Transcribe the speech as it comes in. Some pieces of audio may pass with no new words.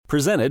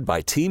Presented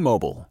by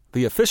T-Mobile,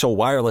 the official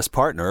wireless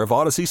partner of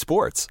Odyssey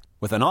Sports.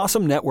 With an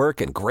awesome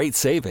network and great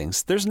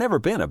savings, there's never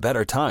been a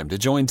better time to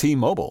join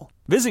T-Mobile.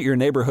 Visit your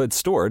neighborhood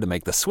store to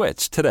make the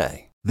switch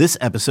today. This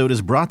episode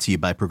is brought to you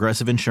by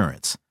Progressive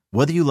Insurance.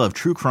 Whether you love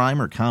true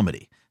crime or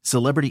comedy,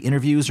 celebrity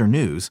interviews or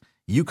news,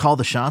 you call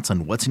the shots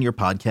on what's in your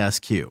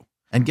podcast queue.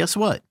 And guess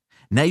what?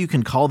 Now you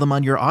can call them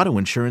on your auto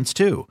insurance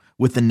too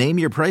with the Name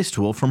Your Price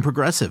tool from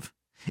Progressive.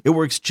 It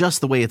works just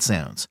the way it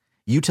sounds.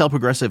 You tell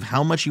Progressive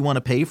how much you want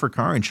to pay for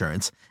car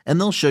insurance, and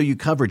they'll show you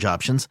coverage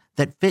options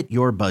that fit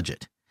your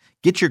budget.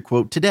 Get your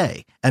quote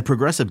today at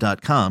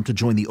Progressive.com to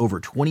join the over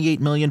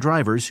 28 million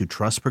drivers who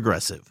trust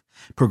Progressive.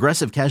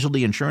 Progressive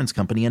Casualty Insurance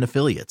Company and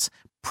Affiliates.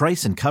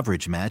 Price and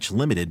coverage match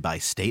limited by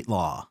state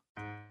law.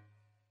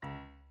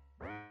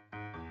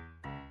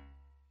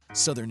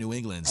 Southern New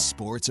England's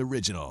sports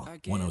original,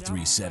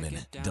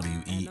 103.7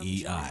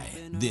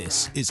 WEEI.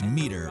 This is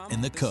Meter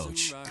and the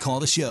Coach.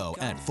 Call the show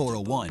at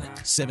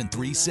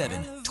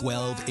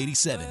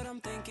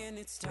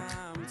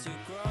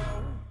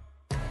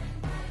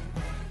 401-737-1287.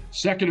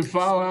 Second and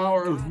final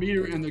hour of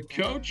Meter and the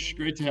Coach.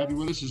 Great to have you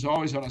with us as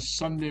always on a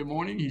Sunday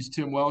morning. He's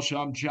Tim Welsh.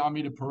 I'm Jon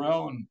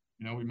Meterperal. And,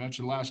 we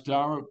mentioned last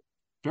hour,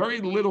 very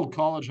little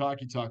college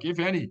hockey talk, if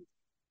any.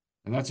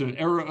 And that's an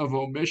error of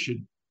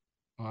omission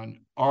on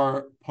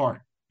our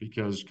part,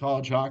 because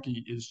college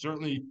hockey is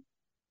certainly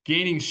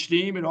gaining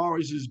steam. It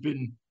always has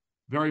been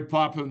very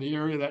popular in the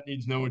area. That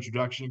needs no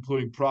introduction,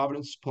 including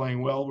Providence, playing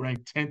well,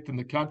 ranked 10th in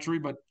the country.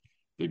 But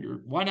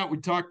figure, why not we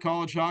talk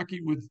college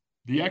hockey with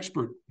the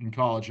expert in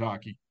college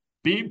hockey?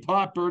 Bean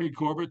Pop Bernie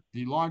Corbett,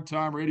 the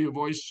longtime radio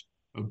voice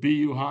of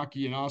BU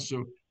hockey and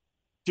also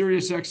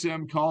Sirius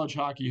XM college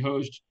hockey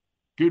host.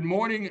 Good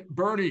morning,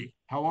 Bernie.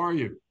 How are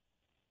you?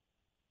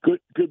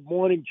 Good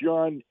morning,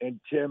 John and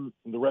Tim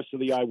and the rest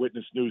of the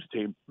Eyewitness News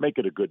team. Make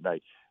it a good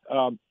night.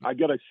 I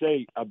got to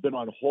say, I've been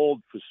on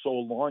hold for so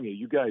long.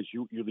 You guys,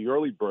 you're the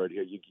early bird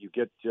here. You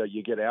get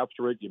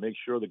after it. You make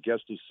sure the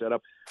guest is set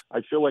up.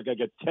 I feel like I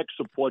get tech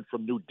support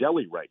from New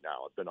Delhi right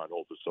now. I've been on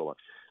hold for so long.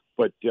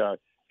 But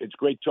it's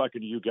great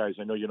talking to you guys.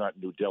 I know you're not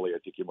in New Delhi. I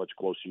think you're much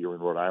closer. You're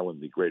in Rhode Island,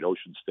 the great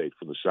ocean state,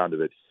 from the sound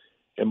of it.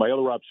 And my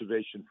other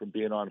observation from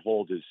being on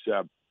hold is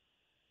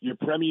your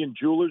Premier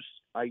Jewelers,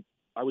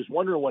 I was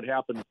wondering what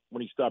happened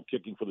when he stopped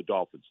kicking for the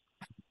Dolphins.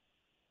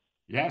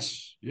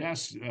 Yes.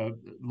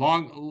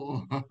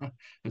 Long.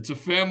 It's a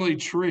family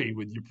tree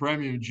with your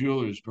Premium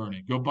Jewelers,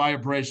 Bernie. Go buy a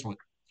bracelet.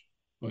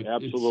 But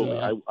absolutely.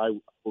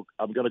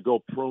 I'm going to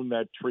go prune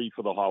that tree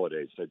for the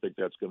holidays. I think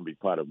that's going to be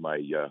part of my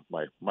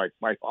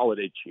my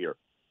holiday cheer.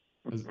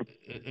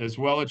 As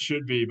well it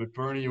should be. But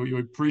Bernie, we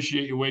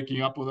appreciate you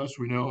waking up with us.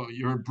 We know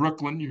you're in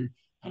Brooklyn. You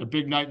had a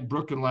big night in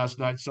Brooklyn last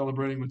night,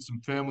 celebrating with some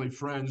family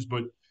friends.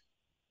 But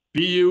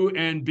BU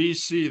and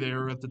BC,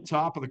 they're at the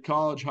top of the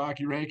college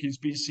hockey rankings,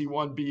 BC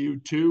 1, BU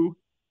 2.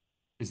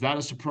 Is that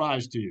a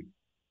surprise to you?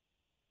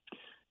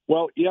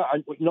 Well, yeah,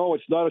 no,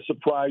 it's not a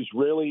surprise,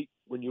 really.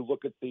 When you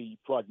look at the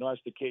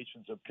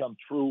prognostications have come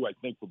true, I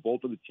think, for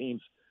both of the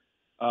teams.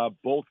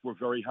 Both were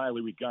very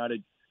highly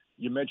regarded.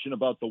 You mentioned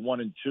about the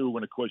 1 and 2,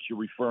 and, of course, you're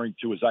referring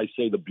to, as I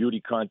say, the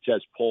beauty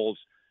contest polls.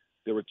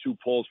 There were 2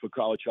 polls for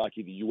college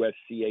hockey, the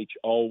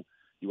USCHO,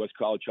 U.S.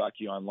 College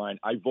Hockey Online.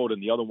 I vote in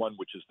the other one,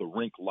 which is the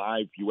Rink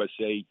Live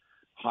USA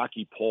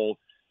Hockey Poll.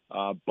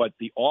 But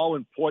the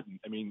all-important,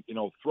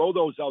 throw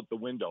those out the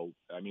window.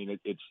 I mean,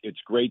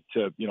 it's great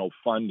to,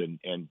 fund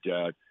and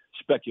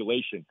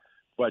speculation.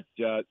 But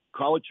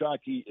college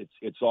hockey,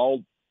 it's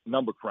all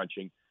number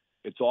crunching.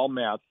 It's all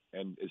math.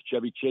 And as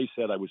Chevy Chase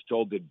said, I was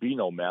told there'd be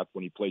no math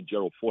when he played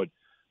Gerald Ford.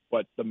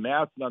 But the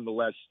math,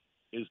 nonetheless,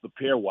 is the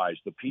pairwise,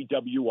 the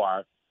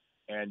PWR.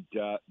 And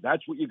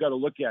that's what you got to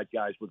look at,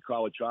 guys, with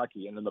college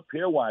hockey. And then the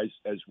pairwise,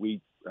 as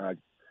we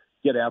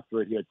get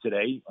after it here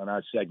today on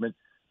our segment,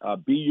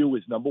 BU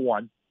is number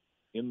 1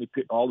 in the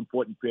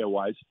all-important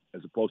pairwise,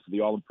 as opposed to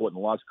the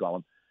all-important loss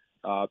column.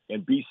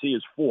 And BC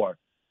is 4.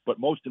 But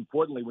most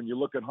importantly, when you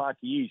look at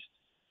Hockey East,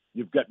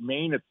 you've got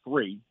Maine at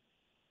 3.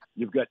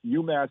 You've got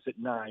UMass at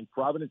 9,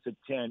 Providence at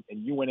 10,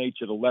 and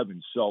UNH at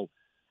 11. So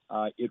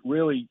it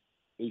really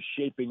is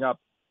shaping up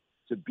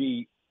to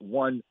be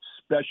one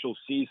special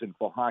season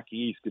for Hockey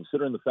East,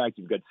 considering the fact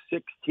you've got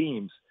 6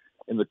 teams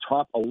in the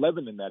top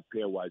 11 in that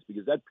pairwise,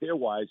 because that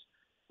pairwise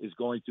is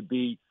going to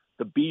be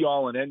the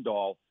be-all and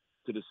end-all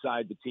to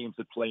decide the teams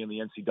that play in the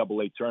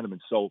NCAA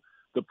tournament. So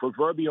the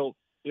proverbial,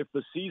 if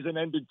the season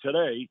ended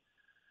today,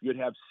 you'd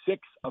have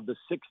 6 of the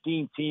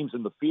 16 teams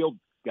in the field,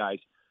 guys,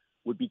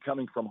 would be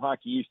coming from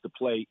Hockey East to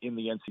play in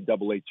the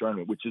NCAA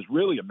tournament, which is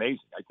really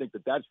amazing. I think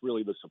that's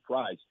really the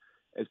surprise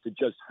as to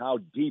just how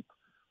deep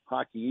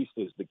Hockey East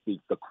is, the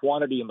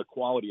quantity and the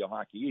quality of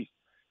Hockey East.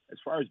 As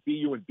far as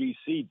BU and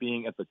BC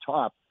being at the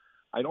top,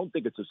 I don't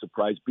think it's a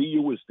surprise.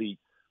 BU is the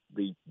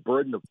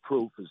burden of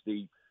proof, is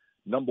the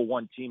number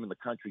 1 team in the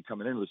country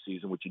coming into the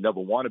season, which you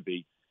never want to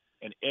be.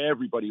 And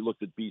everybody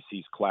looked at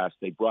BC's class.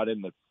 They brought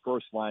in the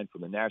first line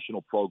from the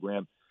national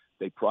program.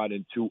 They brought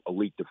in 2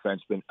 elite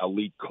defensemen,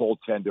 elite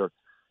goaltender,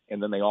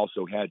 and then they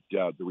also had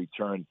the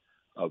return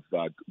of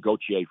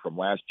Gauthier from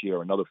last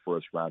year, another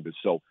first rounder.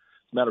 So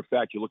Matter of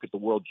fact, you look at the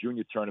World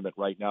Junior Tournament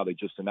right now. They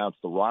just announced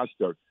the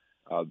roster.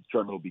 The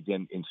tournament will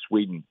begin in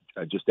Sweden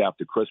just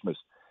after Christmas.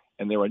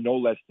 And there are no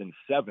less than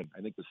 7.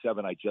 I think the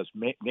 7 I just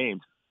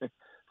named,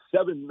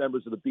 7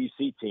 members of the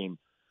BC team,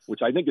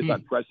 which I think is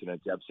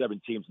unprecedented to have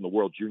 7 teams in the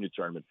World Junior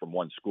Tournament from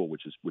one school,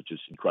 which is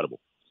incredible.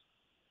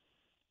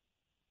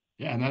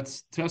 Yeah, and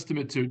that's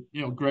testament to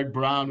Greg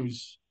Brown,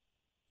 who's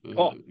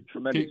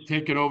tremendous.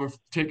 taking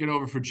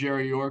over for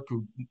Jerry York,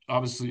 who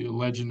obviously a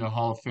legend, a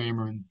Hall of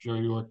Famer, and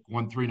Jerry York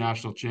won 3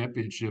 national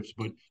championships.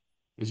 But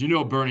as you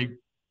know, Bernie,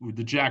 with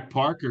the Jack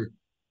Parker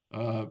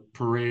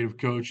parade of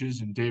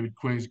coaches, and David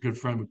Quinn's a good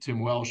friend with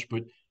Tim Welsh,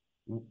 but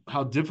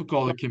how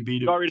difficult it can be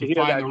to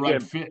find the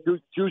right fit.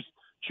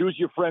 Choose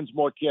your friends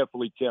more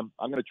carefully, Tim.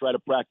 I'm going to try to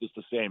practice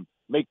the same.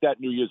 Make that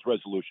New Year's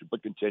resolution,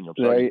 but continue.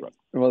 There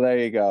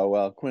you go.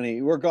 Well,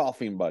 Quinny, we're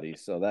golfing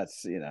buddies, so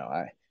that's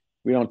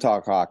we don't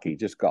talk hockey,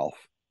 just golf.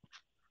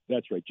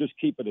 That's right. Just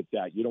keep it at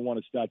that. You don't want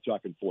to start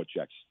talking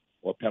forechecks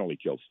or penalty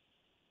kills.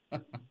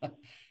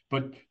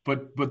 But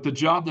the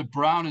job that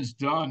Brown has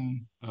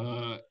done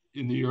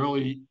in the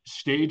early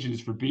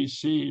stages for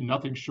BC,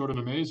 nothing short of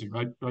amazing,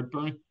 right,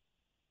 Bernie?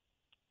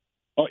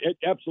 Oh,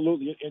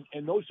 absolutely.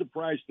 And no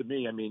surprise to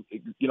me. I mean,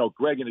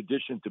 Greg, in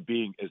addition to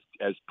being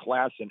as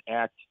class and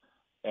act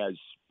as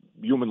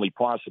humanly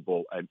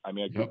possible, I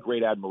mean, I have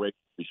great admiration,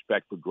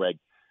 respect for Greg.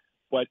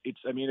 But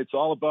it's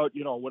all about,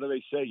 what do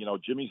they say?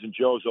 Jimmy's and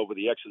Joe's over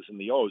the X's and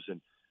the O's.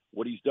 And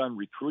what he's done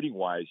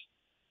recruiting-wise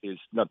is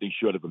nothing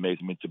short of amazing.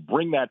 I mean, to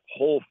bring that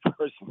whole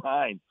first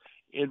line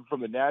in from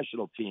the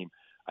national team.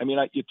 I mean,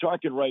 you're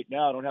talking right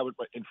now, I don't have it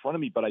in front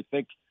of me, but I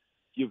think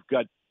you've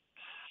got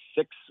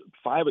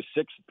 5 or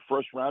 6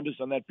 first rounders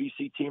on that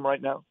BC team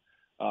right now.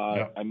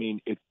 I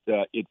mean, it's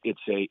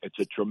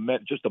a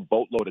tremendous, just a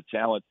boatload of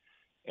talent.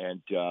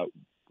 And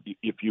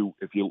if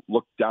you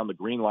look down the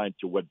green line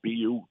to what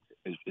BU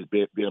is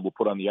being able to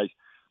put on the ice,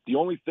 the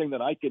only thing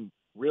that I can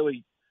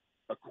really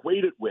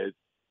equate it with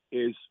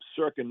is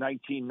circa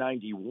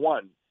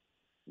 1991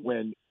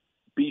 when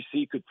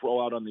BC could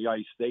throw out on the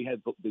ice. They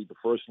had the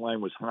first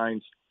line was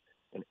Hines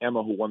and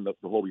Emma, who won the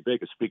Hobie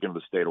Baker. Speaking of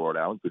the state of Rhode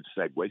Island, good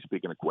segue.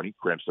 Speaking of Quinny,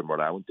 Cranston, Rhode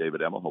Island,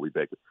 David Emma, Hobie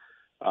Baker.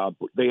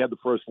 They had the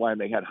first line.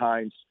 They had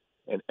Hines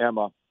and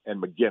Emma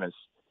and McGinnis.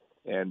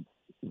 And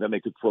then they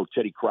could throw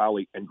Teddy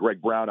Crowley and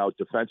Greg Brown out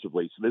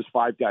defensively. So there's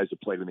 5 guys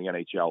that played in the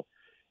NHL.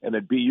 And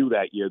then BU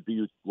that year,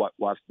 BU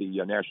lost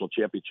the national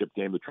championship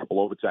game, the triple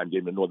overtime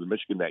game in Northern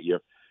Michigan that year.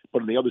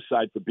 But on the other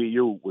side for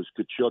BU was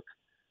Kachuk,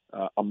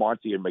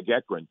 Amonte, and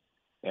McEachran,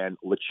 and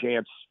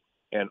LaChance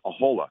and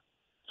Ahola.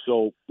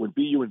 So when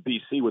BU and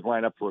BC would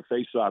line up for a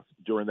face-off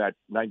during that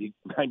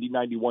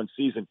 90-91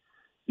 season,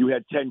 you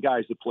had 10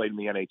 guys that played in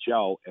the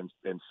NHL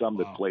and some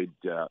that played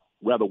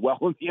rather well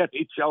in the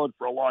NHL and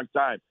for a long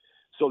time.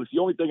 So it's the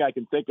only thing I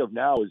can think of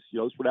now is,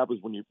 this is what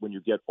happens when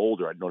you get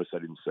older. I noticed I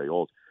didn't say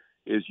old.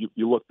 Is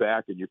you look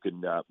back and you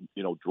can,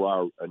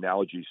 draw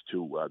analogies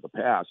to the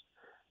past.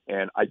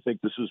 And I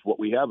think this is what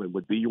we have. And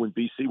with BU and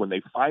BC, when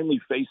they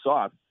finally face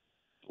off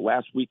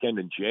last weekend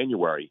in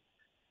January,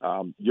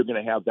 you're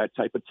going to have that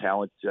type of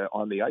talent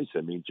on the ice.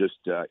 I mean,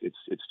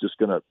 it's just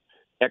going to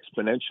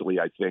exponentially,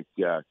 I think,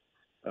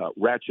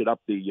 ratchet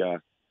up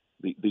the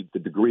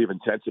degree of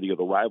intensity of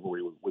the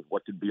rivalry with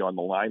what could be on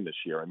the line this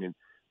year. I mean,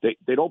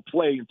 they don't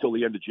play until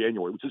the end of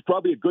January, which is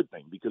probably a good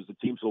thing because the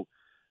teams will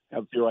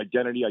have their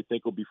identity, I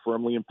think, will be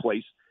firmly in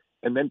place,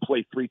 and then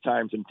play 3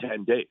 times in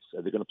 10 days.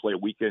 They're going to play a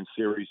weekend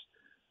series.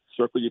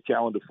 Circle your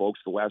calendar, folks,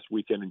 the last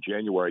weekend in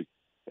January,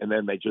 and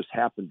then they just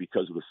happen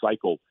because of the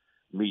cycle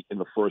meet in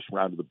the first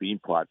round of the Bean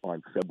Pot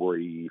on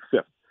February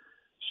 5th.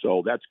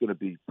 So that's going to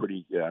be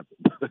pretty.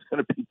 That's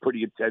going to be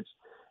pretty intense.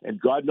 And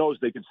God knows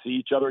they can see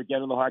each other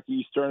again in the Hockey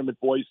East tournament,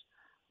 boys,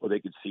 or they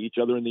could see each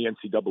other in the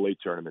NCAA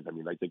tournament. I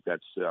mean, I think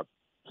that's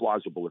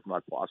plausible, if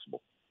not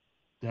possible.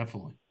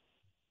 Definitely.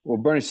 Well,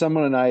 Bernie,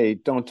 someone I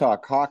don't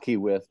talk hockey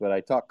with, but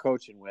I talk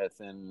coaching with,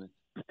 and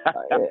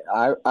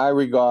I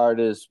regard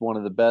as one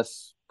of the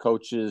best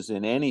coaches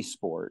in any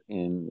sport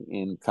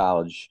in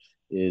college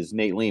is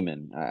Nate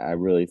Lehman. I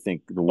really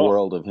think the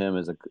world of him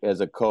as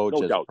a coach,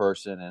 no as doubt. a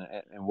person,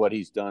 and what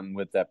he's done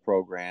with that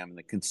program, and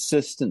the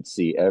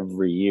consistency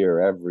every year,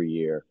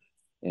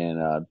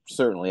 and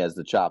certainly has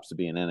the chops to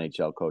be an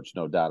NHL coach,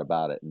 no doubt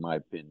about it, in my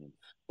opinion.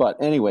 But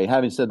anyway,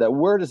 having said that,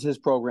 where does his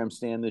program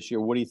stand this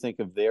year? What do you think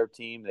of their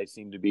team? They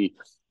seem to be,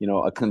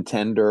 a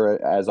contender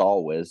as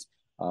always.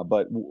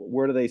 But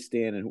where do they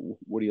stand, and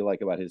what do you like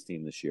about his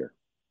team this year?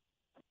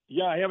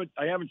 Yeah,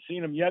 I haven't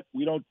seen them yet.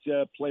 We don't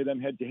play them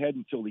head to head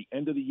until the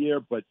end of the year,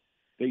 but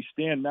they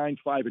stand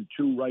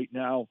 9-5-2 right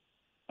now.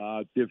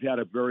 They've had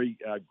a very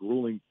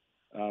grueling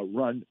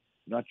run,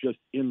 not just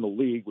in the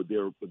league with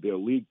their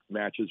league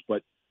matches,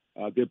 but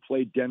they've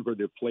played Denver.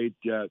 They've played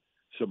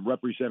some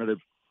representative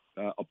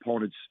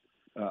opponents,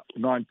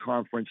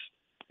 non-conference,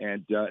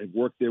 and have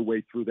worked their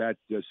way through that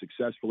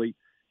successfully.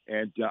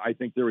 And I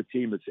think they're a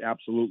team that's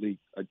absolutely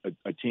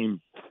a team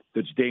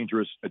that's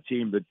dangerous, a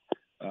team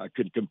that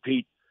could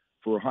compete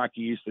for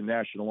Hockey East and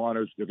national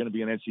honors. They're going to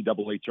be an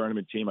NCAA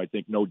tournament team, I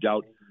think, no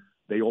doubt.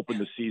 They opened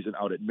the season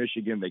out at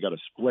Michigan. They got a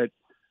split.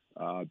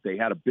 They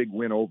had a big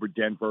win over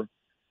Denver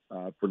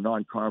for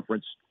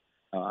non-conference.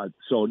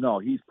 So, no,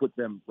 he's put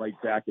them right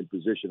back in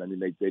position. I mean,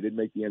 they didn't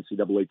make the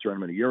NCAA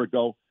tournament a year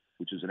ago,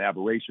 which is an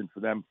aberration for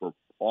them for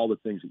all the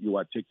things that you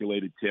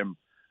articulated, Tim.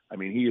 I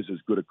mean, he is as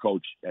good a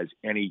coach as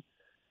any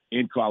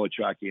in college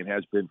hockey and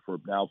has been for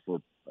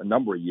a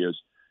number of years,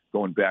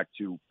 going back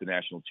to the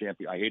national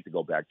champion. I hate to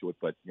go back to it,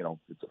 but,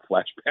 it's a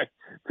flashback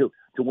to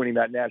winning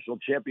that national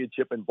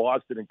championship in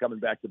Boston and coming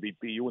back to beat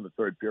BU in the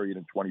third period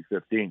in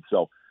 2015.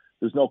 So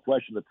there's no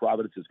question that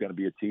Providence is going to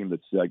be a team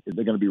that's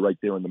they're going to be right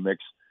there in the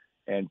mix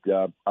and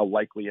a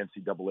likely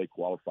NCAA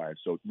qualifier.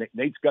 So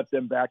Nate's got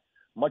them back,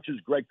 much as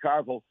Greg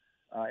Carvel,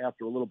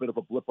 after a little bit of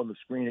a blip on the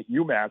screen at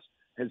UMass,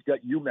 has got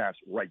UMass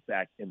right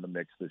back in the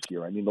mix this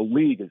year. I mean, the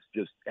league is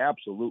just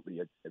absolutely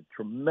a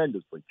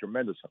tremendously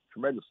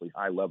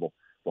high level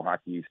for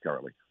Hockey East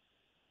currently.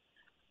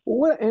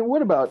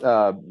 What about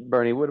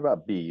Bernie? What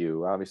about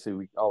BU? Obviously,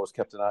 we always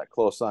kept a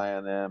close eye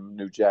on them.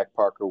 Knew Jack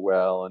Parker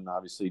well, and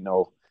obviously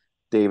know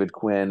David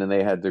Quinn, and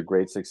they had their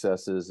great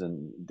successes.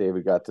 And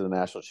David got to the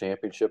national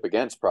championship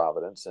against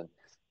Providence, and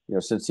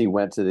since he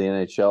went to the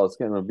NHL, it's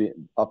going to be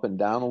up and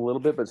down a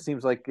little bit, but it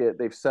seems like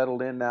they've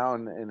settled in now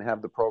and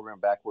have the program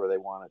back where they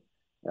want it.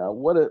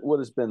 What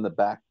has been the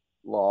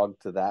backlog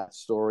to that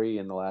story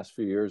in the last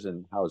few years,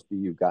 and how has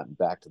BU gotten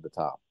back to the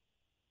top?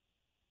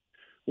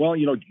 Well,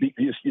 you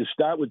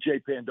start with Jay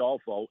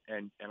Pandolfo,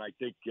 and I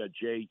think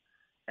Jay,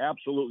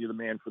 absolutely the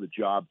man for the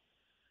job,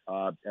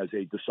 as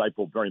a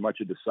disciple, very much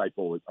a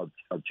disciple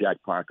of Jack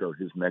Parker,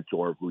 his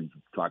mentor, who he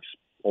talks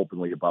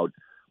openly about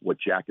what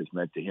Jack has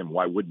meant to him.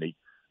 Why wouldn't he?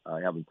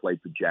 Having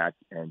played for Jack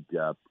and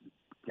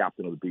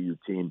captain of the BU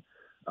team,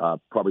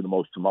 probably the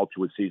most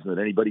tumultuous season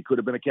that anybody could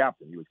have been a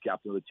captain. He was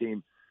captain of the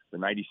team, the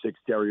 '96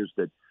 Terriers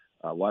that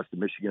lost to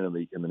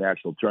Michigan in the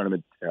national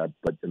tournament,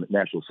 but in the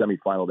national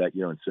semifinal that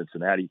year in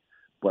Cincinnati.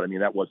 But, I mean,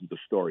 that wasn't the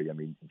story. I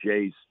mean,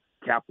 Jay's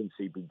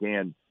captaincy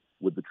began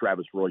with the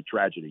Travis Roy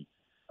tragedy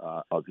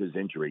of his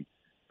injury.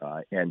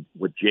 And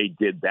what Jay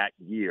did that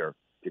year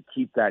to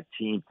keep that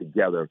team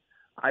together,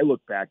 I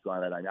look back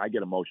on it, I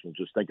get emotional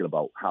just thinking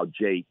about how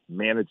Jay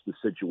managed the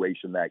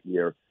situation that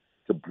year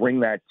to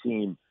bring that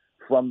team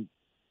from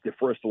the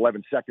first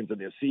 11 seconds of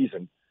their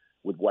season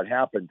with what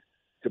happened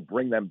to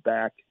bring them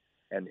back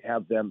and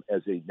have them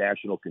as a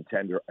national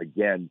contender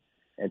again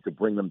and to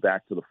bring them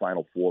back to the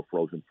Final Four,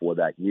 Frozen Four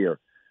that year.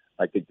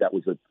 I think that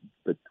was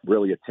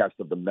really a test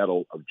of the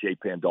mettle of Jay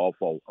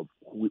Pandolfo, of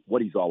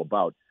what he's all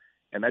about.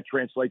 And that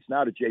translates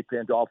now to Jay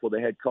Pandolfo,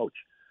 the head coach.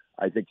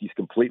 I think he's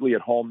completely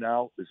at home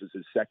now. This is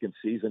his second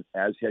season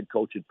as head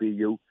coach at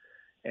BU.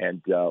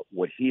 And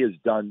what he has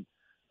done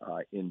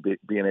in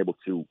being able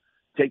to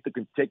take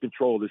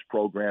control of this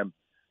program,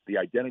 the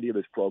identity of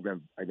this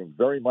program, I think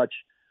very much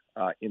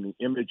in the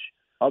image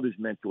of his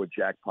mentor,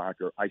 Jack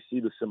Parker. I see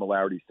the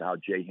similarities to how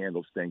Jay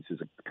handles things, his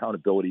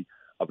accountability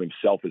of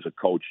himself as a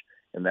coach,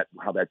 and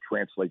how that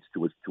translates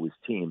to his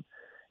team.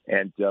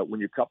 And when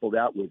you couple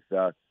that with,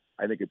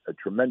 I think, a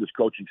tremendous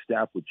coaching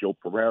staff with Joe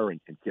Pereira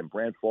and Kim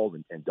Brandfold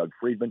and Doug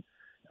Friedman.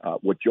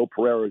 What Joe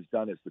Pereira has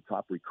done as the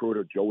top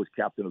recruiter. Joe was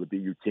captain of the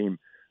BU team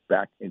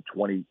back in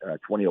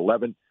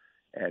 2011,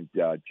 and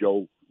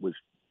Joe was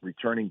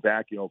returning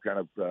back,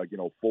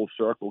 full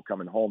circle,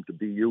 coming home to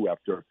BU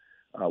after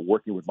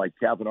working with Mike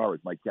Cavanaugh as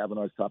Mike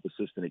Cavanaugh's top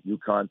assistant at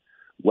UConn.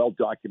 Well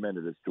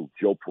documented as to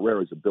Joe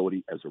Pereira's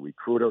ability as a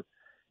recruiter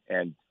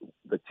and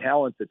the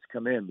talent that's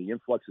come in, the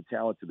influx of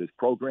talent to this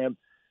program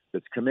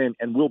that's come in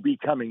and will be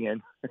coming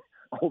in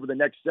over the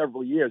next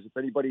several years. If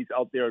anybody's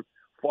out there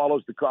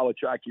follows the college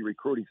hockey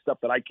recruiting stuff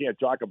that I can't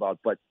talk about,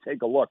 but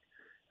take a look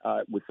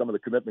with some of the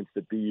commitments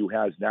that BU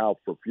has now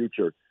for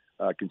future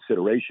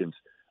considerations.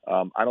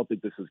 I don't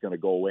think this is going to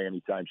go away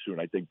anytime soon.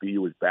 I think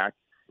BU is back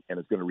and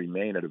it's going to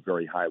remain at a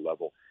very high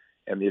level.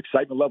 And the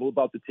excitement level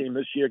about the team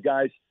this year,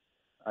 guys,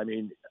 I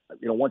mean,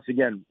 once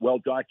again, well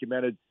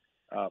documented.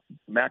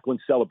 Macklin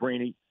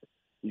Celebrini,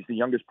 he's the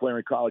youngest player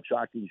in college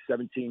hockey. He's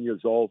 17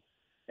 years old,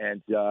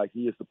 and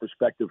he is the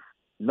prospective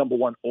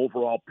 #1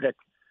 overall pick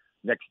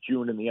next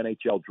June in the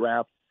NHL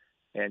draft.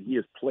 And he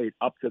has played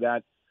up to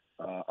that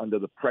under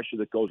the pressure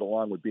that goes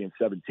along with being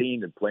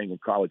 17 and playing in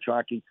college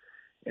hockey.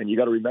 And you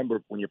got to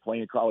remember, when you're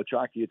playing college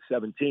hockey at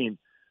 17,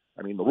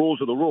 I mean, the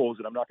rules are the rules,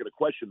 and I'm not going to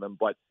question them,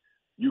 but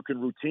you can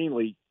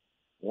routinely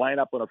line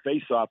up on a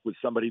face-off with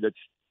somebody that's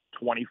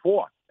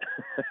 24,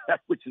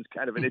 which is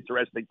kind of an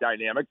interesting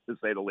dynamic, to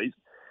say the least.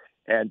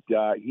 And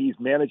he's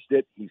managed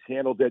it. He's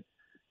handled it.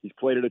 He's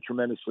played at a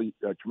tremendously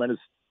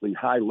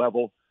high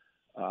level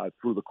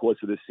through the course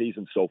of this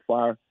season so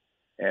far.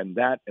 And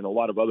that and a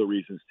lot of other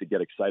reasons to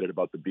get excited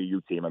about the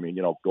BU team. I mean,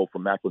 go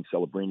from Macklin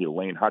Celebrini to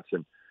Lane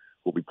Hudson,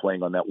 who'll be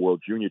playing on that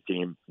World Junior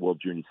team, World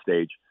Junior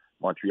stage,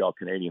 Montreal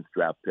Canadiens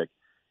draft pick.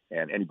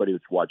 And anybody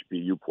that's watched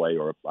BU play,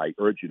 or I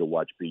urge you to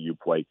watch BU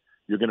play,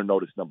 you're going to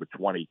notice number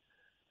 20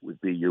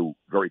 with BU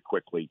very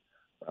quickly.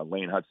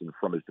 Lane Hudson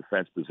from his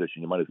defense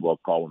position, you might as well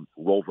call him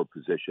rover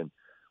position,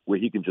 where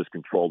he can just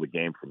control the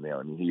game from there.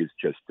 I mean, he is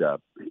just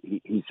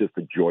he's just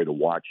a joy to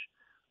watch.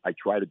 I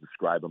try to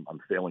describe him. I'm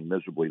failing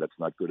miserably. That's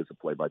not good as a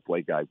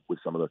play-by-play guy with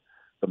some of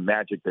the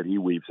magic that he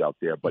weaves out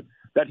there. But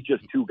that's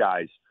just two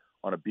guys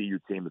on a BU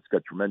team that's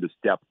got tremendous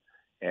depth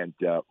and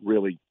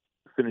really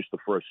finished the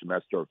first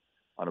semester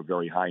on a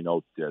very high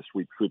note,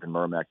 sweeping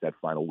Merrimack that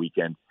final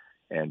weekend,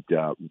 and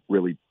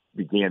really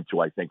began to,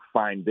 I think,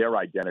 find their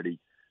identity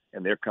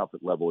and their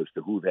comfort level as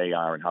to who they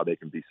are and how they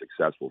can be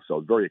successful.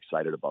 So very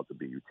excited about the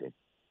BU team.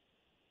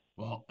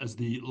 Well, as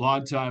the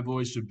longtime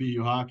voice of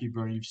BU hockey,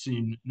 Bernie, you've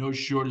seen no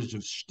shortage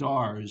of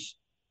stars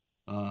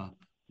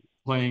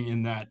playing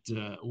in that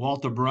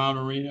Walter Brown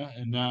Arena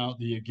and now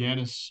the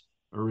Agganis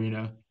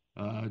Arena.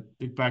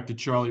 Think back to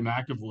Charlie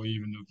McAvoy,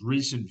 even of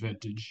recent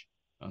vintage,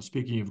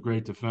 speaking of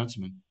great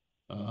defensemen.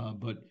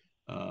 But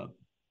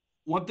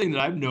one thing that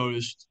I've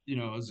noticed,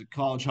 as a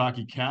college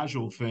hockey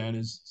casual fan,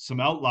 is some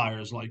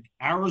outliers like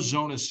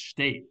Arizona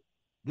State.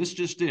 This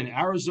just in,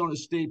 Arizona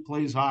State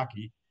plays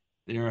hockey.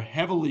 They are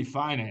heavily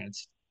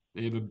financed.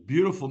 They have a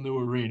beautiful new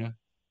arena,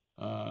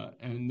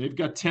 and they've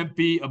got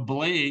Tempe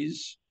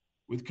ablaze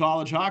with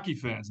college hockey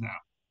fans now.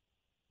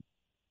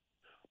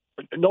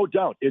 No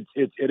doubt, it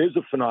is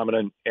a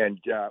phenomenon, and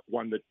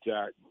one that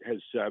has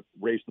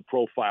raised the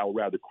profile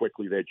rather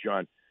quickly there,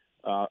 John.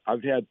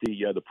 I've had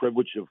the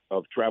privilege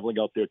of traveling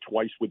out there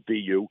twice with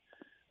BU.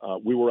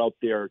 We were out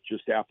there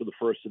just after the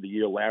first of the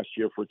year last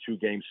year for a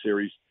 2-game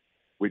series.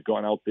 We'd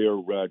gone out there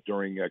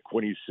during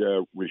Quinny's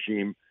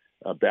regime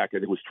back, I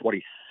think it was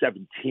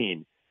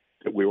 2017,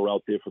 that we were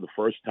out there for the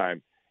first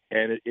time.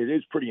 And it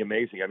is pretty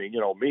amazing. I mean,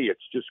 me, it's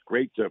just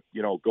great to,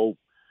 go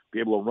be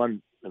able to run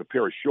in a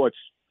pair of shorts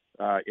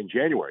in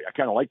January. I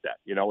kind of like that,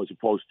 as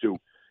opposed to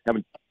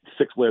having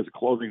 6 layers of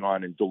clothing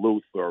on in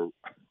Duluth or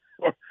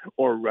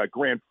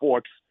Grand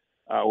Forks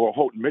or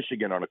Houghton,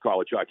 Michigan on a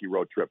college hockey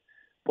road trip.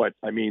 But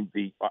I mean,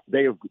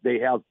 they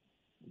have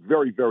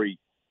very, very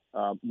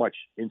much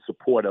in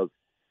support of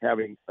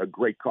having a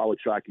great college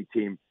hockey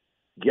team,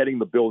 getting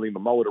the building, the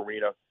Mullet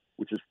Arena,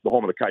 which is the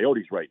home of the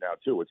Coyotes right now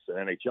too. It's an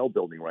NHL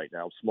building right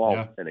now, small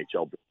NHL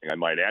building, I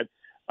might add,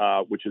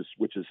 which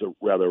is a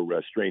rather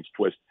strange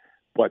twist.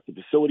 But the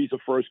facilities are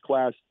first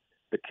class,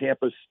 the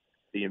campus,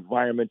 the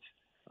environment.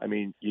 I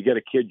mean, you get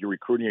a kid, you're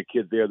recruiting a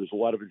kid there. There's a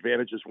lot of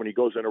advantages when he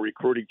goes on a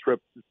recruiting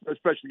trip,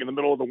 especially in the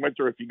middle of the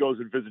winter. If he goes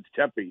and visits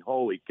Tempe,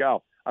 holy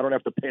cow! I don't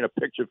have to paint a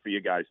picture for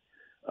you guys.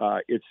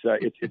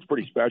 It's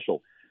pretty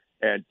special,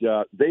 and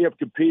they have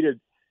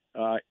competed,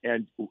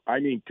 and I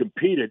mean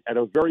competed at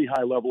a very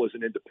high level as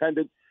an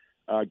independent.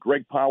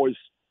 Greg Powers,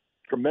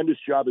 tremendous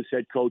job as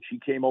head coach. He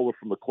came over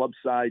from the club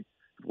side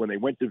when they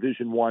went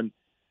Division I,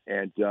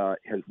 and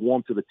has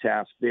warmed to the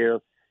task there.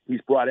 He's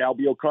brought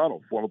Albie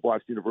O'Connell, former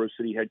Boston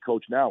University head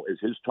coach now, as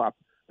his top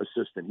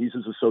assistant. He's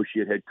his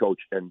associate head coach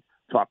and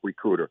top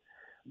recruiter.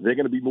 They're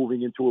going to be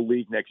moving into a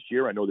league next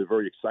year. I know they're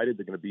very excited.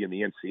 They're going to be in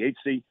the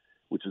NCHC,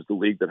 which is the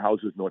league that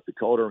houses North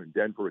Dakota and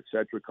Denver, et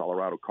cetera,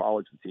 Colorado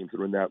College, the teams that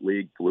are in that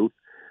league, Duluth.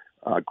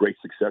 Great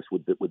success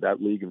with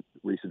that league in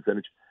recent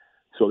vintage.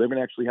 So they're going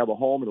to actually have a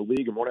home in a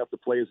league and won't have to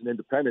play as an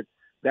independent.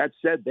 That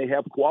said, they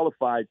have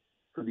qualified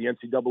for the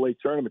NCAA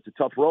tournament. It's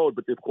a tough road,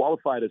 but they've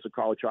qualified as a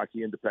college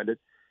hockey independent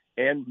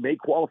and may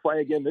qualify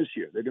again this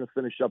year. They're going to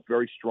finish up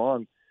very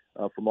strong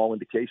from all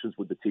indications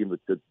with the team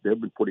that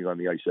they've been putting on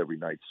the ice every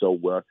night. So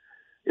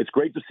it's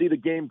great to see the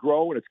game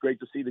grow, and it's great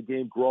to see the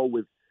game grow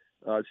with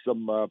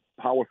some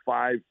Power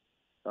 5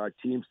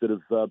 teams that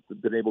have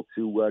been able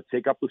to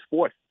take up the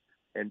sport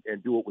and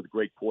do it with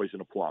great poise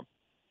and aplomb.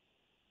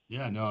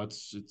 Yeah, no,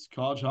 it's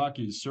college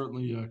hockey has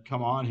certainly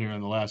come on here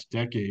in the last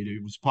decade.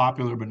 It was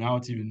popular, but now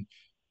it's even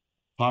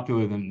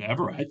popular than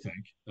ever, I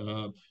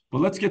think. But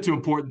let's get to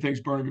important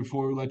things, Bernie,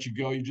 before we let you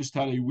go. You just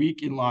had a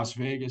week in Las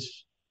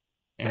Vegas,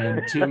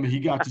 and Tim, he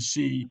got to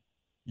see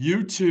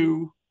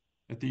U2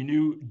 at the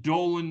new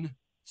Dolan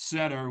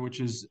Center, which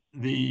is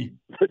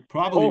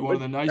probably one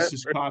of the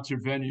nicest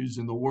concert venues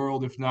in the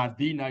world, if not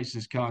the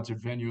nicest concert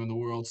venue in the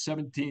world.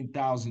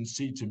 17,000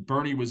 seats, and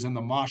Bernie was in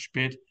the mosh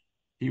pit.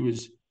 He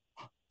was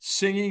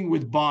singing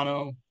with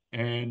Bono,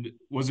 and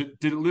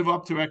did it live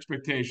up to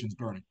expectations,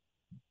 Bernie?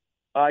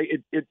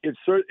 It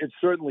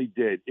certainly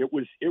did. It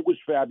was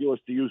fabulous,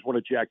 to use one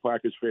of Jack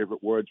Parker's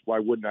favorite words. Why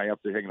wouldn't I,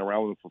 after hanging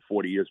around with him for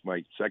 40 years,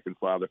 my second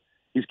father?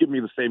 He's given me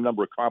the same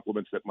number of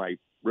compliments that my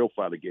real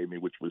father gave me,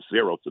 which was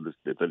 0 to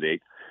the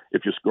date,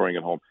 if you're scoring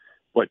at home.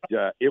 But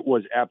it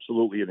was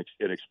absolutely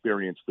an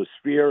experience. The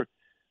Sphere,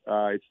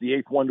 it's the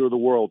 8th wonder of the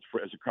world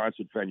as a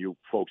concert venue,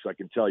 folks. I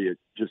can tell you,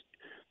 just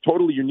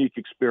totally unique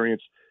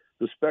experience.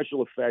 The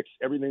special effects,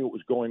 everything that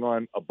was going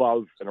on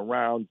above and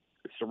around,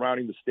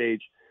 surrounding the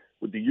stage,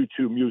 with the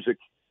U2 music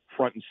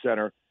front and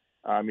center.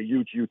 I'm a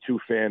huge U2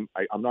 fan.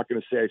 I'm not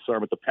going to say I saw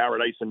him at the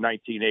Paradise in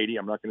 1980.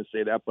 I'm not going to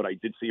say that, but I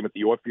did see him at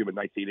the Orpheum in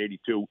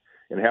 1982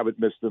 and haven't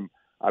missed him.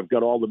 I've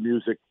got all the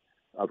music.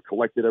 I've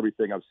collected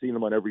everything. I've seen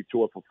them on every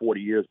tour for 40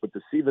 years. But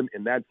to see them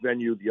in that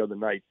venue the other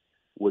night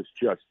was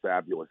just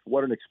fabulous.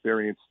 What an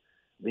experience.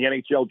 The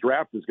NHL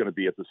draft is going to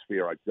be at the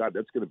Sphere. God,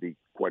 that's going to be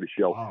quite a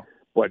show. Wow.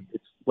 But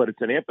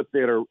it's an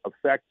amphitheater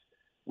effect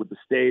with the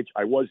stage.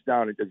 I was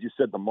down, as you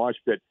said, the mosh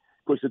pit.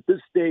 Because at this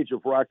stage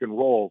of rock and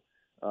roll,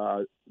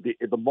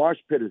 The mosh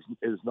pit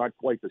is not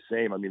quite the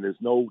same. I mean,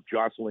 there's no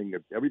jostling.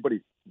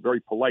 Everybody's very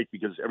polite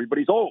because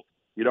everybody's old,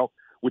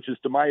 which is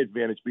to my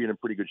advantage, being in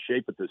pretty good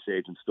shape at this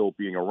age and still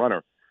being a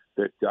runner.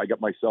 That I got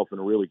myself in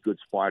a really good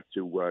spot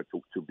to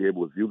be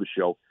able to view the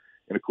show.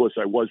 And of course,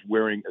 I was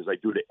wearing, as I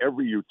do to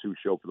every U2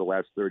 show for the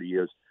last 30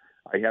 years,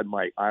 I had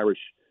my Irish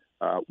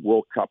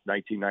World Cup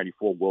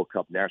 1994 World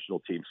Cup national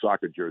team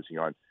soccer jersey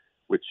on,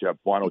 which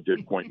Bono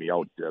did point me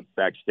out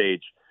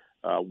backstage.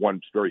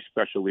 One very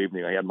special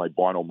evening, I had my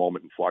Bono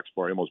moment in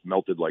Foxborough. I almost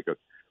melted like a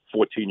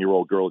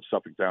 14-year-old girl at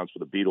Suffolk Downs for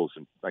the Beatles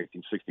in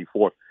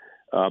 1964.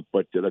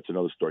 But that's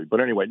another story. But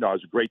anyway, no,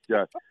 it was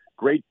a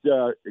great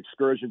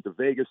excursion to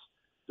Vegas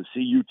to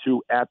see U2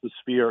 at the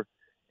Sphere.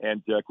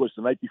 And, of course,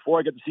 the night before,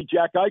 I got to see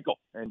Jack Eichel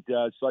and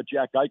saw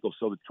Jack Eichel.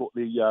 So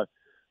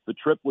the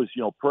trip was,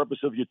 purpose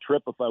of your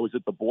trip, if I was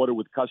at the border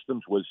with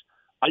customs, was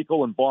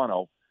Eichel and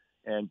Bono.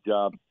 And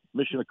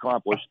mission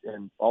accomplished.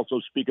 And also,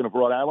 speaking of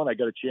Rhode Island, I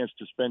got a chance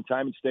to spend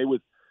time and stay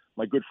with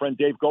my good friend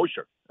Dave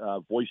Gosher,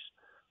 voice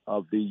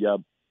of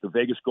the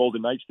Vegas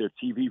Golden Knights, their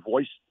TV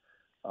voice.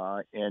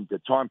 And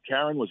Tom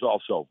Caron was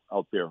also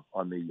out there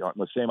on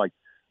the same.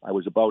 I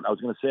was going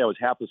to say I was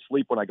half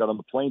asleep when I got on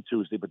the plane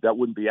Tuesday, but that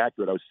wouldn't be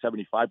accurate. I was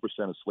 75%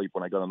 asleep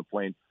when I got on the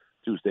plane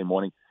Tuesday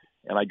morning.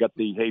 And I got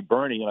the, hey,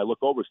 Bernie, and I look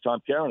over, it's Tom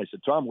Caron. I said,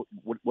 Tom,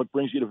 what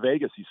brings you to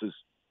Vegas? He says,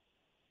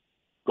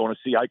 going to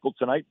see Eichel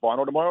tonight,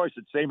 Bono tomorrow. I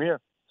said, same here.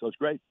 So it's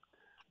great.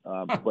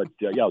 But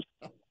it was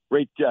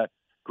great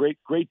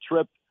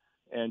trip.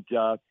 And,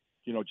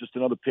 just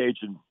another page.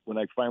 And when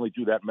I finally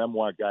do that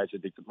memoir, guys, I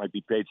think it might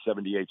be page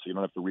 78. So you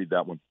don't have to read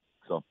that one.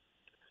 So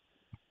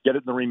get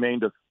it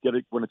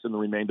when it's in the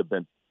remainder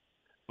bin.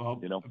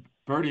 Well,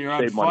 Bernie, you're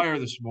on fire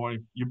this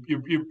morning.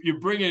 You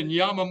bring in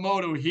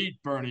Yamamoto heat,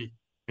 Bernie,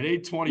 at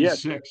 8:26.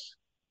 Yes.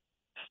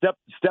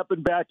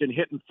 Stepping back and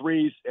hitting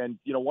threes. And,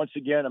 once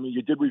again, I mean,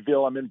 you did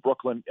reveal I'm in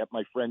Brooklyn at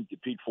my friend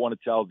Pete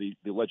Fornatel,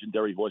 the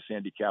legendary horse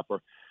handicapper.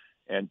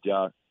 And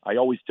I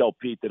always tell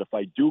Pete that if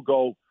I do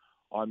go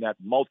on that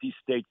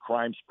multi-state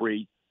crime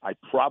spree, I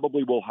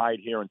probably will hide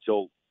here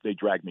until they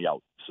drag me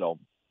out. So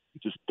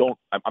just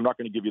I'm not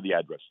going to give you the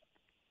address.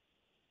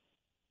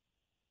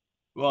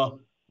 Well,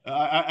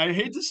 I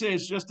hate to say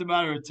it's just a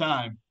matter of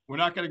time. We're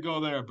not going to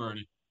go there,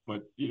 Bernie.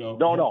 But,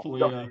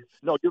 hopefully,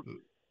 no.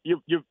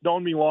 You've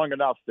known me long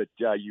enough that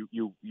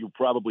you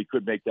probably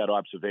could make that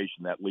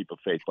observation, that leap of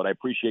faith. But I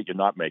appreciate you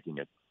not making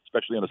it,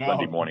 especially on a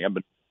Sunday morning.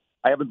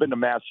 I haven't been to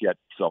Mass yet,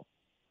 so.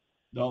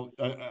 No,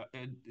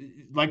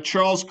 like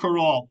Charles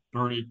Corral,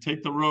 Bernie,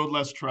 take the road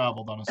less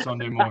traveled on a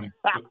Sunday morning.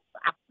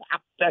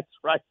 That's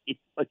right,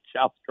 like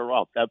Charles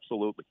Corral.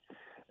 Absolutely.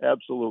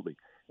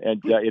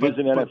 And it is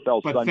an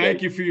NFL Sunday. But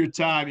thank you for your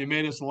time. You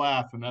made us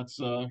laugh, and that's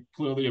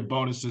clearly a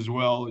bonus as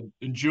well.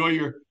 Enjoy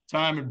your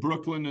time in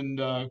Brooklyn and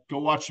go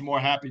watch some more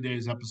Happy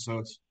Days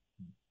episodes.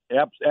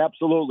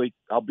 Absolutely.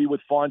 I'll be with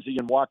Fonzie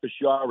and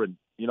Waukesha, and,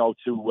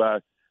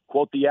 to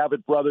quote the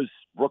Avid brothers,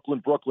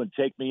 Brooklyn,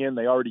 take me in.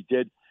 They already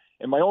did.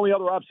 And my only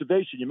other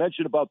observation, you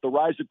mentioned about the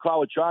rise of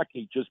college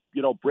hockey, just,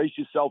 brace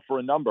yourself for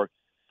a number.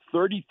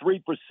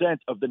 33%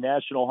 of the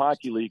National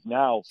Hockey League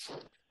now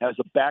has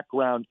a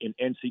background in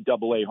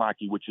NCAA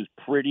hockey, which is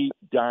pretty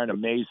darn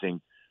amazing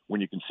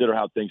when you consider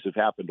how things have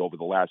happened over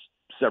the last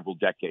several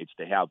decades,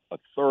 to have a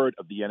third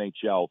of the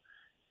NHL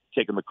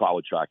taking the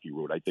college hockey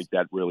route. I think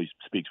that really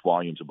speaks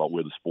volumes about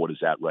where the sport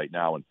is at right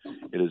now. And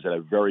it is at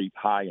a very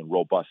high and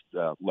robust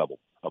level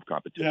of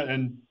competition.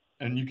 Yeah,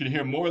 and you can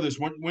hear more of this.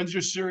 When's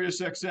your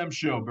Sirius XM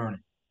show, Bernie?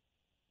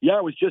 Yeah,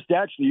 it was just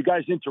actually, you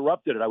guys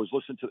interrupted it. I was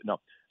listening to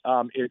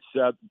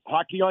it's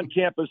Hockey on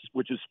Campus,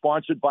 which is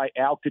sponsored by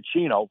Al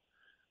Cacino,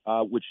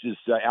 which is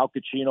Al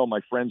Cacino,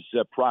 my friend's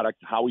product,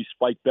 Howie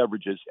Spike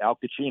Beverages. Al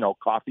Cacino,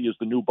 coffee is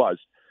the new buzz.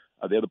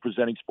 They're the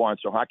presenting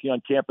sponsor. Hockey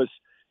on Campus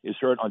is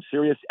heard on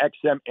Sirius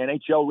XM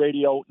NHL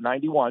Radio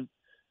 91,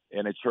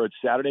 and it's heard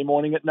Saturday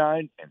morning at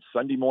 9 and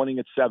Sunday morning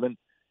at 7.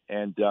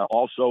 And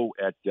also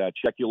at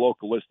check your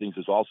local listings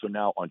is also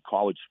now on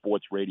College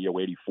Sports Radio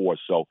 84.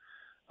 So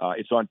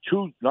it's on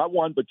not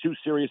one, but two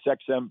Sirius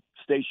XM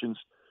stations.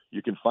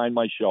 You can find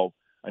my show.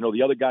 I know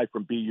the other guy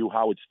from BU,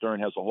 Howard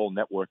Stern, has a whole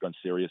network on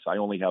Sirius. I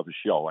only have a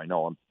show. I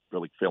know I'm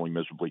really failing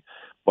miserably.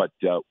 But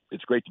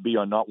it's great to be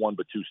on not one,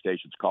 but two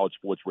stations. College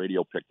Sports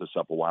Radio picked us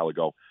up a while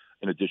ago,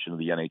 in addition to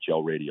the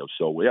NHL radio.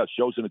 So, yeah,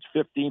 show's in its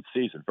 15th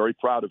season. Very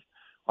proud of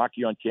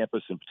Hockey on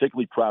Campus, and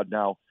particularly proud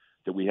now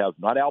that we have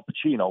not Al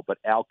Pacino, but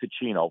Al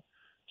Cacino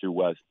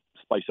to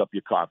spice up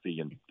your coffee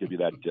and give you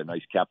that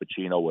nice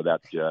cappuccino or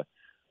that,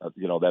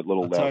 that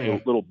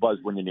little buzz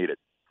when you need it.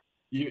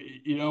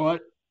 You know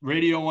what?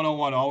 Radio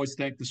 101, always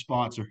thank the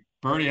sponsor.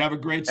 Bernie, have a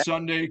great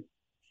Sunday.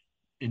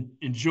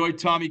 Enjoy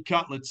Tommy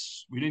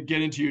Cutlets. We didn't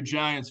get into your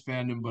Giants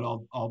fandom, but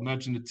I'll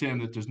mention to Tim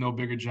that there's no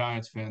bigger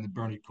Giants fan than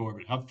Bernie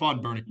Corbett. Have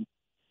fun, Bernie.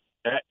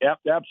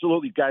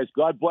 Absolutely, guys.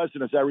 God bless.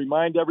 And as I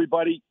remind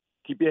everybody,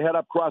 keep your head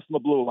up crossing the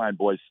blue line,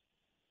 boys.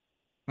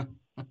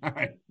 All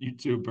right. You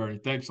too, Bernie.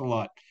 Thanks a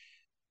lot.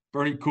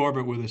 Bernie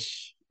Corbett with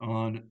us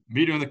on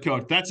Meter and the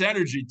Coach. That's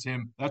energy,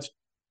 Tim. That's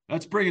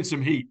bringing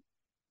some heat.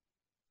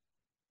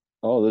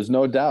 Oh, there's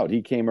no doubt.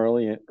 He came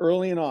early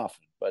and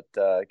often, but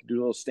could do a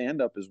little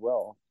stand up as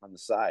well on the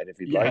side if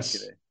you'd like to.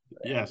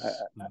 Yes.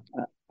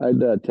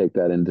 I'd take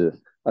that into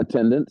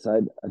attendance.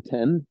 I'd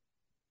attend.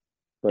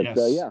 But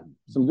yes.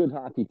 Some good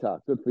hockey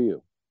talk. Good for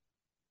you.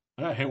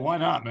 Hey, why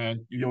not,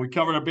 man? We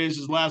covered our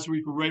bases last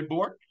week with Ray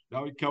Bork.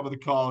 Now we cover the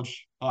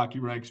college hockey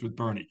ranks with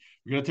Bernie.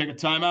 We're going to take a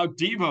timeout.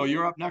 Devo,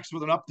 you're up next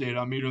with an update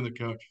on Meter and the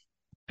Coach.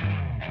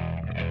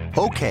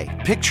 Okay,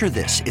 picture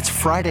this. It's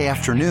Friday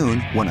afternoon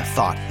when a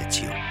thought hits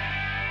you.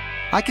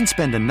 I can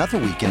spend another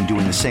weekend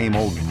doing the same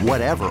old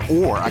whatever,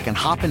 or I can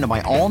hop into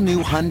my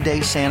all-new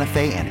Hyundai Santa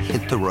Fe and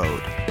hit the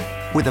road.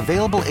 With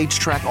available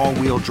H-Track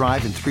all-wheel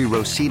drive and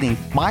 3-row seating,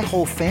 my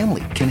whole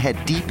family can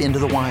head deep into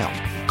the wild.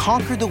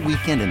 Conquer the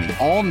weekend in the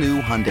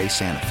all-new Hyundai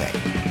Santa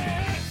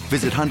Fe.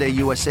 Visit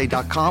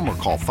HyundaiUSA.com or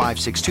call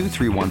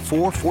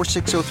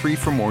 562-314-4603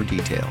 for more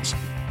details.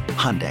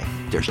 Hyundai,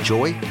 there's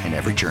joy in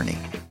every journey.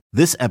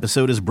 This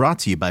episode is brought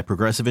to you by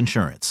Progressive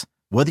Insurance.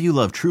 Whether you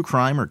love true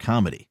crime or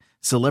comedy,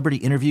 celebrity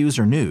interviews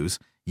or news,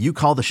 you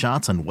call the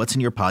shots on what's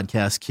in your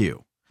podcast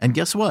queue. And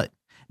guess what?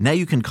 Now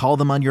you can call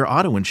them on your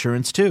auto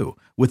insurance too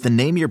with the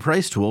Name Your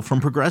Price tool from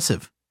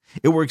Progressive.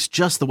 It works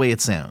just the way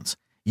it sounds.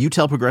 You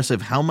tell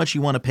Progressive how much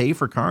you want to pay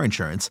for car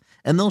insurance,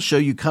 and they'll show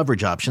you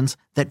coverage options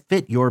that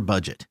fit your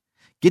budget.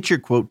 Get your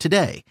quote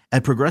today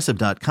at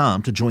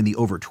Progressive.com to join the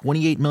over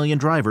 28 million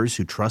drivers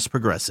who trust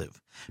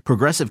Progressive.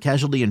 Progressive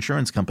Casualty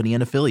Insurance Company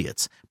and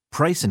Affiliates.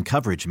 Price and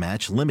coverage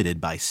match limited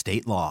by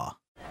state law.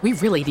 We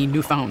really need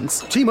new phones.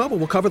 T-Mobile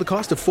will cover the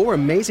cost of 4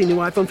 amazing new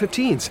iPhone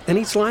 15s, and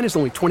each line is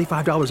only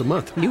 $25 a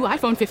month. New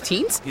iPhone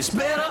 15s? It's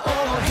better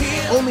over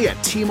here. Only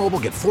at T-Mobile,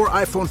 get 4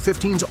 iPhone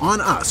 15s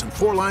on us and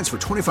 4 lines for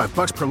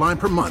 $25 per line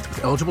per month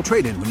with eligible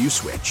trade-in when you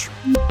switch.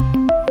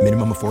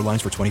 Minimum of 4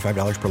 lines for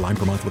 $25 per line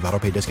per month with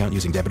autopay discount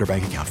using debit or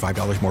bank account.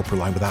 $5 more per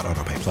line without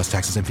autopay, plus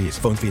taxes and fees.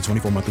 Phone fee at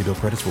 24 monthly bill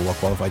credits for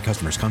well-qualified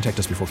customers. Contact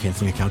us before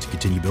canceling account to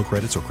continue bill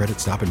credits or credit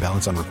stop and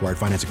balance on required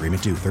finance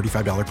agreement due.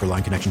 $35 per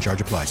line connection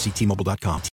charge applies. See T-Mobile.com.